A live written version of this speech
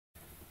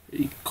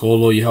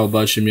Kolo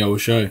Yahweh Shem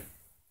Yahushai.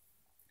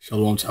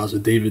 Shalom to House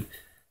of David,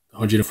 the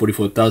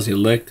 144,000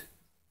 elect,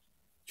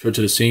 Church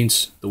of the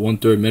Saints, the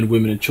 1/3 men,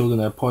 women, and children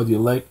that are part of the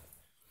elect.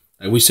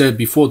 Like we said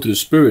before, through the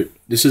Spirit,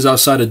 this is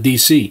outside of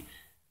DC.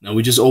 Now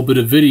we just opened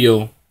a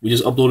video, we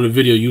just uploaded a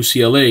video,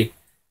 UCLA,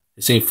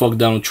 it's saying fuck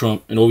Donald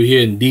Trump. And over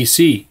here in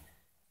DC,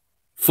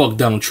 fuck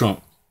Donald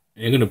Trump.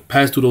 And they're going to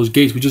pass through those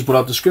gates. We just brought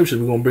out the scriptures,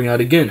 we're going to bring it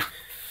out again.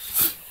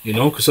 You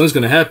know, because something's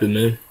going to happen,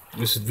 man.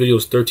 This video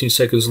is 13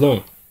 seconds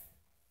long.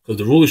 Because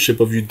the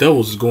rulership of you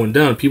devils is going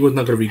down. People are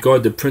not going to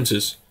regard the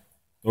princes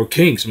or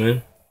kings,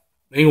 man.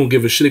 They ain't going to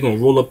give a shit. They're going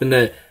to roll up in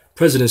that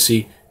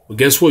presidency. But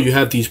guess what? You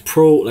have these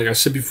like I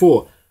said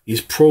before,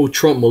 these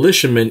pro-Trump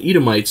militiamen,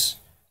 Edomites.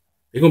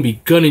 They're going to be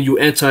gunning you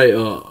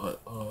anti-Trump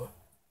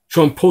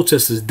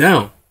protesters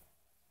down.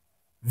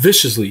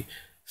 Viciously.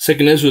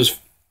 2nd Ezra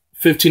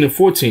 15 and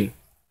 14.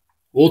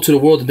 Woe to the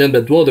world and them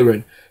that dwell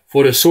therein.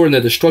 For the sword and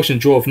their destruction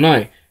draweth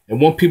nigh. And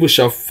one people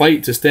shall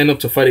fight to stand up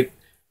to fight.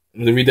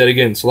 I'm going to read that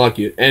again,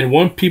 Salakia. And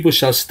one people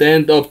shall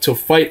stand up to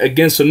fight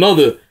against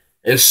another,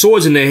 and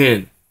swords in their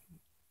hand.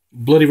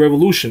 Bloody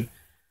revolution.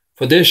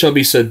 For there shall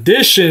be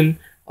sedition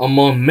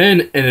among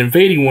men and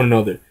invading one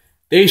another.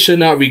 They shall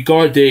not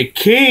regard their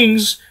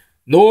kings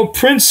nor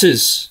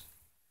princes.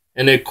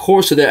 And their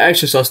course of their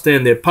actions shall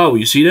stand their power.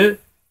 You see that?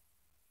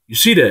 You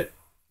see that?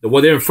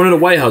 While they're in front of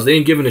the White House, they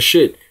ain't giving a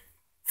shit.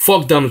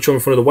 Fuck Donald Trump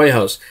in front of the White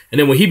House. And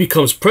then when he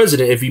becomes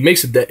president, if we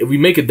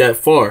make it that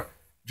far,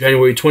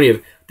 January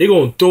 20th, they're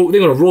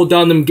gonna roll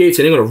down them gates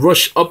and they're gonna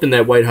rush up in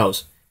that White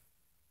House.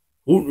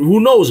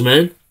 Who knows,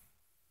 man?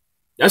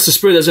 That's the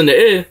spirit that's in the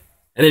air.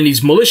 And then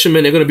these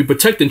militiamen, they're gonna be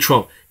protecting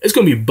Trump. It's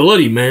gonna be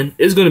bloody, man.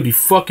 It's gonna be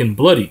fucking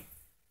bloody.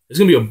 It's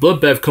gonna be a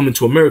bloodbath coming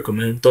to America,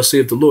 man. Thus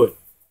saith the Lord.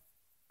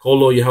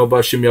 Kolo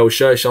Yahweh Shem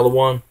Yahushai,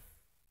 Shalom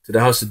to the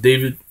House of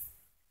David,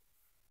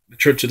 the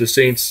Church of the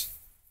Saints,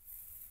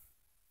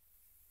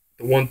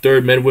 the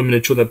 1/3 men, women,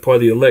 and children, part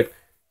of the elect.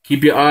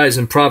 Keep your eyes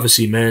in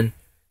prophecy, man.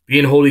 Be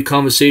in holy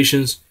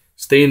conversations.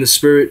 Stay in the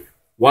spirit.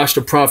 Watch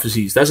the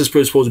prophecies. That's the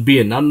spirit supposed to be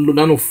in. Not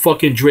no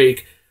fucking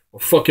Drake or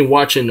fucking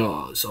watching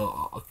a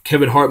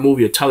Kevin Hart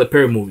movie or Tyler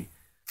Perry movie.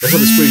 That's what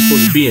the spirit's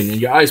supposed to be in.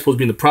 And your eyes supposed to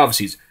be in the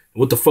prophecies.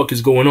 And what the fuck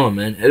is going on,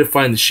 man?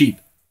 Edifying the sheep.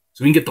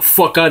 So we can get the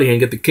fuck out of here and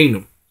get the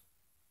kingdom.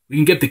 We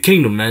can get the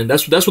kingdom, man.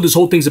 That's what this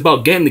whole thing's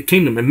about. Getting the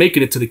kingdom and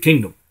making it to the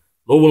kingdom.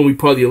 Lord willing, we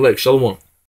part of the elect. Shalom.